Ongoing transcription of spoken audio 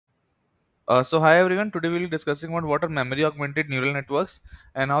So hi everyone, today we'll be discussing about what are memory augmented neural networks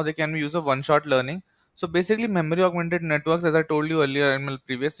and how they can be used for one-shot learning. So basically memory augmented networks, as I told you earlier in my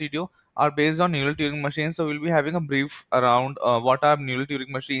previous video, are based on neural Turing machines. So we'll be having a brief around what are neural Turing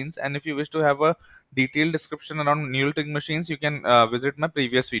machines, and if you wish to have a detailed description around neural Turing machines, you can visit my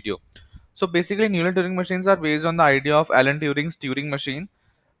previous video. So basically neural Turing machines are based on the idea of Alan Turing's Turing machine,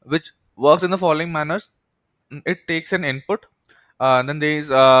 which works in the following manners. It takes an input, then there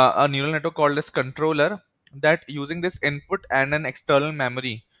is a neural network called as controller that using this input and an external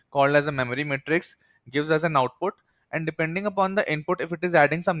memory called as a memory matrix gives us an output, and depending upon the input, if it is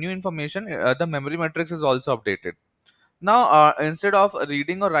adding some new information, the memory matrix is also updated. Now instead of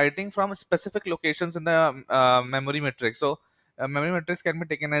reading or writing from specific locations in the memory matrix, so memory matrix can be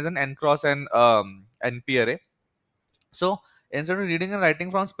taken as an n cross n np array. So instead of reading and writing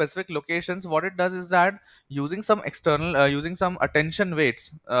from specific locations, what it does is that using some external, using some attention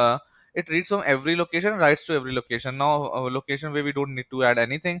weights, it reads from every location, writes to every location. Now, a location where we don't need to add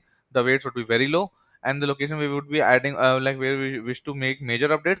anything, the weights would be very low, and the location where we would be adding, like where we wish to make major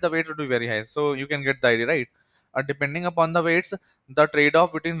updates, the weights would be very high. So you can get the idea, right? Depending upon the weights, the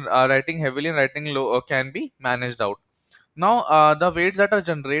trade-off between writing heavily and writing low can be managed out. Now, the weights that are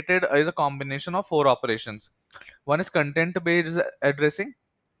generated is a combination of four operations. One is content based addressing.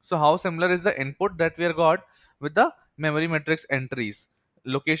 So how similar is the input that we have got with the memory matrix entries?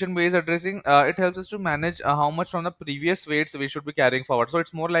 Location based addressing, it helps us to manage how much from the previous weights we should be carrying forward. So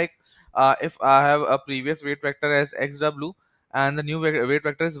it's more like, if I have a previous weight vector as xw and the new weight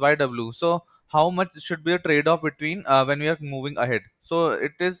vector is yw, so how much should be a trade-off between when we are moving ahead. So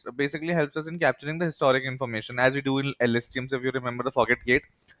it is basically helps us in capturing the historic information as we do in LSTMs, if you remember the forget gate.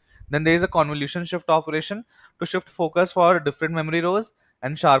 Then there is a convolution shift operation to shift focus for different memory rows,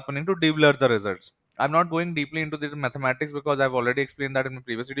 and sharpening to deblur the results. I'm not going deeply into the mathematics because I've already explained that in my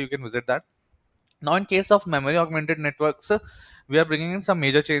previous video. You can visit that. Now, in case of memory augmented networks, we are bringing in some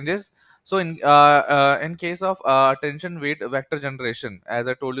major changes. So, in case of attention weight vector generation, as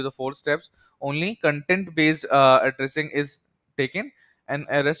I told you, the four steps, only content based addressing is taken, and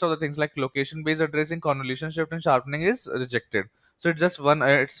rest of the things like location based addressing, convolution shift, and sharpening is rejected. So it's just one.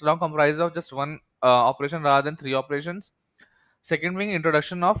 It's now comprised of just one operation rather than three operations. Second being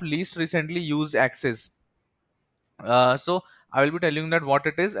introduction of least recently used access. So I will be telling that what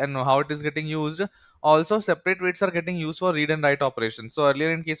it is and how it is getting used. Also, separate weights are getting used for read and write operations. So earlier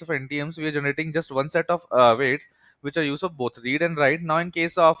in case of NTMs, we are generating just one set of weights which are used for both read and write. Now in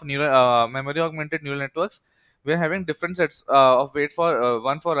case of memory augmented neural networks, we are having different sets of weights for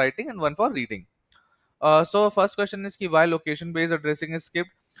one for writing and one for reading. So first question is ki why location based addressing is skipped.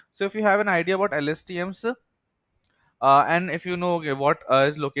 So if you have an idea about LSTMs, and if you know, okay, what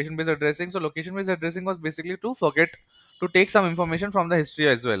is location based addressing, so location based addressing was basically to forget to take some information from the history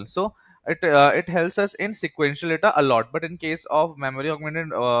as well. So it helps us in sequential data a lot, but in case of memory augmented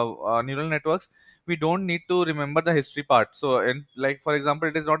neural networks, we don't need to remember the history part. So in, like for example,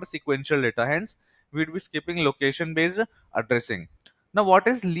 it is not a sequential data, hence we'd be skipping location based addressing. Now what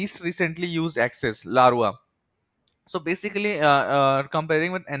is least recently used access, larva? So basically,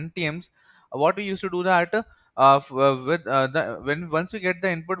 comparing with NTMs, what we used to do that, with the when once we get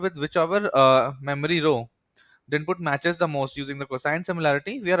the input with whichever memory row the input matches the most using the cosine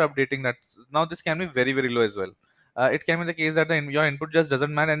similarity, we are updating that. Now this can be very very low as well. It can be the case that your input just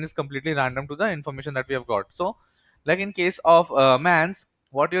doesn't match and is completely random to the information that we have got. So like in case of mans,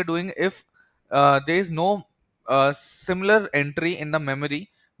 what you're doing, if there is no similar entry in the memory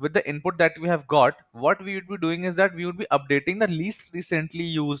with the input that we have got, what we would be doing is that we would be updating the least recently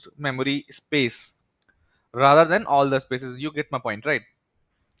used memory space rather than all the spaces. You get my point, right?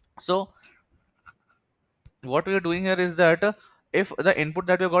 So what we are doing here is that, if the input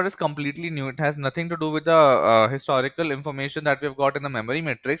that we got is completely new, it has nothing to do with the historical information that we've got in the memory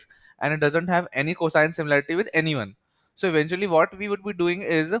matrix, and it doesn't have any cosine similarity with anyone. So eventually what we would be doing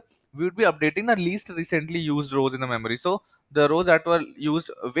is we would be updating the least recently used rows in the memory. So the rows that were used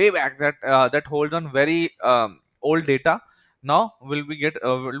way back, that hold on very old data, now will be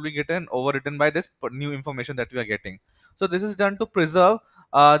getting overwritten by this new information that we are getting. So this is done to preserve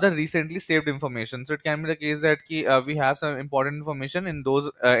the recently saved information. So it can be the case that we have some important information in those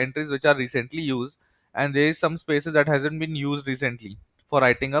entries which are recently used, and there is some spaces that hasn't been used recently for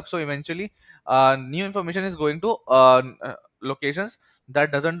writing up. So eventually, new information is going to locations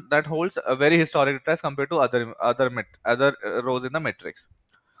that holds a very historic data as compared to other rows in the matrix.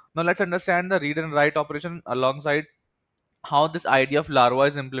 Now let's understand the read and write operation alongside how this idea of larva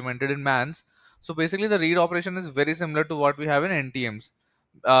is implemented in mans. So basically, the read operation is very similar to what we have in NTMs.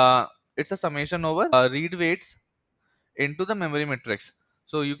 It's a summation over read weights into the memory matrix.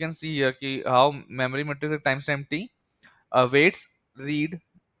 So you can see here how memory matrix at timestamp t, waits read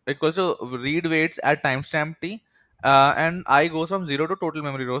equals to read waits at timestamp t, and I goes from 0 to total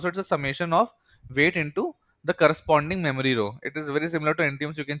memory row. So it's a summation of wait into the corresponding memory row. It is very similar to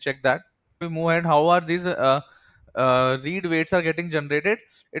NTMs. You can check that. We move ahead. How are these read weights are getting generated?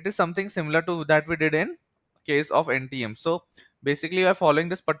 It is something similar to that we did in case of NTM. So basically, you are following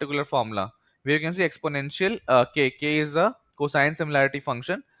this particular formula where you can see exponential k. K is a cosine similarity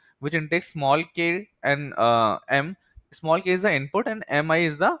function which intakes small k and m. Small k is the input and mi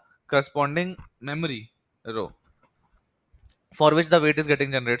is the corresponding memory row for which the weight is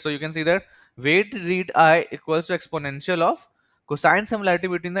getting generated. So you can see that weight read I equals to exponential of cosine similarity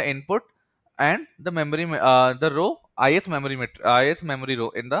between the input and the the row ith memory row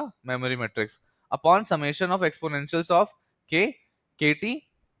in the memory matrix upon summation of exponentials of k, kt,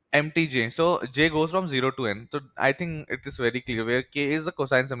 mtj. So j goes from 0 to n. So I think it is very clear where k is the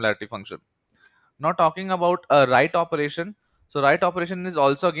cosine similarity function. Now talking about a write operation. So write operation is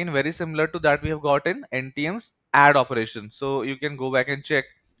also again very similar to that we have got in NTM's add operation. So you can go back and check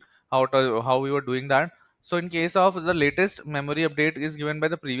how we were doing that. So in case of the latest memory update is given by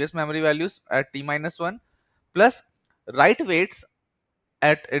the previous memory values at t minus 1 plus write weights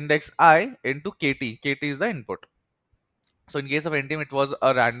at index I into kt. Kt is the input. So in case of NTM, it was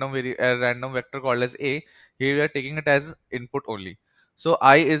a random vector called as A. Here we are taking it as input only. So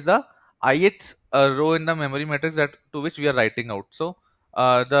I is the ith row in the memory matrix that to which we are writing out. So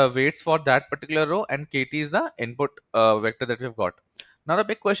the weights for that particular row and KT is the input vector that we have got. Now the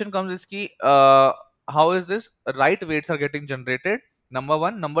big question comes is how is this write weights are getting generated? Number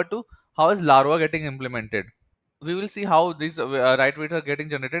one, number two, how is larva getting implemented? We will see how these write weights are getting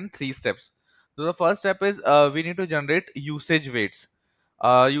generated in three steps. So the first step is we need to generate usage weights.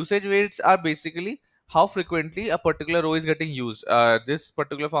 Usage weights are basically how frequently a particular row is getting used. This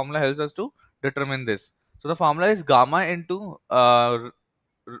particular formula helps us to determine this. So the formula is gamma into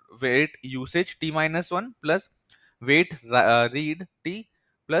weight usage t minus 1 plus weight read t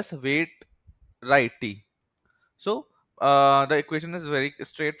plus weight write t. So the equation is very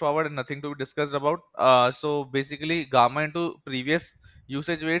straightforward and nothing to be discussed about. So basically gamma into previous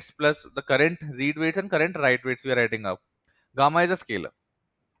usage weights plus the current read weights and current write weights we are adding up. Gamma is a scalar.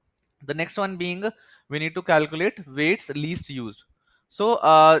 The next one being we need to calculate weights least used.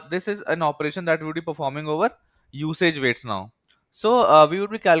 So this is an operation that we will be performing over usage weights now. So we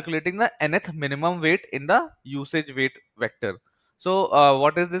would be calculating the nth minimum weight in the usage weight vector. So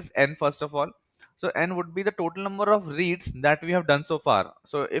what is this n first of all? So n would be the total number of reads that we have done so far.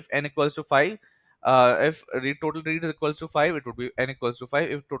 So if n equals to 5, if total read is equals to 5, it would be n equals to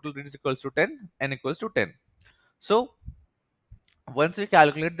 5. If total read is equals to 10, n equals to 10. So once we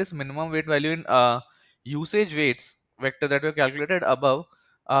calculate this minimum weight value in usage weights vector that we have calculated above,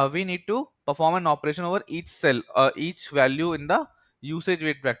 we need to perform an operation over each cell, each value in the usage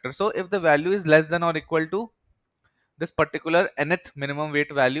weight vector. So if the value is less than or equal to this particular nth minimum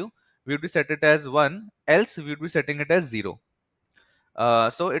weight value, we would be set it as 1, else we would be setting it as 0.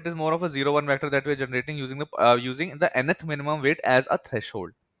 So it is more of a 0 1 vector that we are generating using the nth minimum weight as a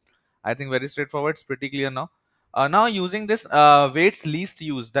threshold. I think very straightforward. It's pretty clear now. Now using this weights least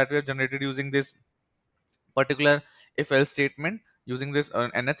used that we have generated using this particular if else statement, using this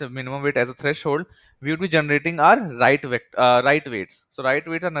nth minimum weight as a threshold, we would be generating our right weights. So right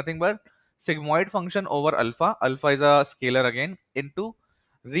weights are nothing but sigmoid function over alpha. Alpha is a scalar again into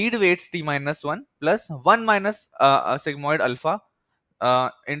read weights t minus 1 plus 1 minus sigmoid alpha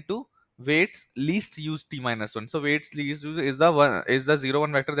into weights least used t minus 1. So weights least used is the 0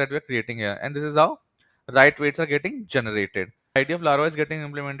 1 vector that we are creating here, and this is how right weights are getting generated. The idea of larva is getting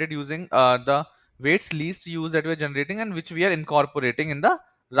implemented using the weights least used that we are generating and which we are incorporating in the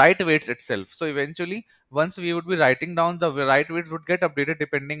right weights itself. So eventually once we would be writing down, the right weights would get updated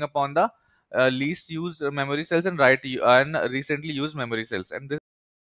depending upon the least used memory cells and recently used memory cells, and this